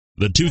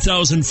The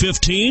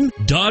 2015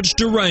 Dodge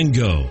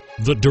Durango.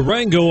 The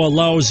Durango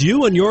allows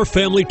you and your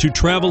family to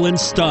travel in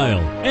style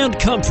and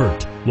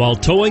comfort while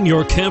towing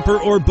your camper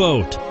or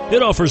boat.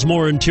 It offers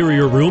more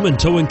interior room and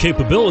towing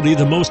capability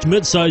than most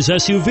midsize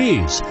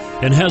SUVs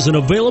and has an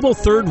available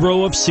third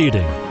row of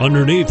seating.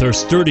 Underneath are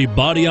sturdy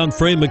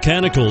body-on-frame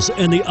mechanicals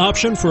and the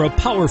option for a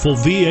powerful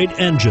V8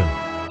 engine,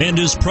 and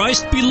is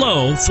priced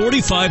below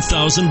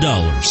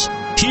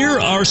 $45,000. Here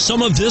are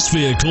some of this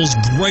vehicle's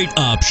great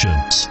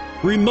options: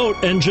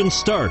 remote engine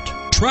start,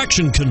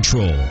 traction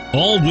control,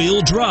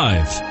 all-wheel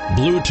drive,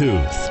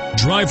 Bluetooth,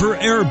 driver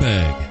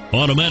airbag,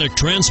 automatic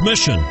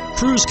transmission,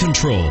 cruise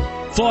control,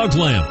 fog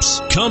lamps,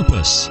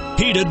 compass,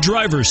 heated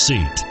driver's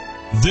seat.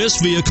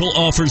 This vehicle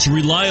offers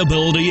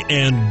reliability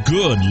and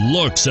good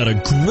looks at a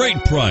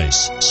great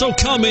price. So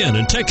come in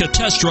and take a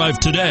test drive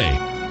today.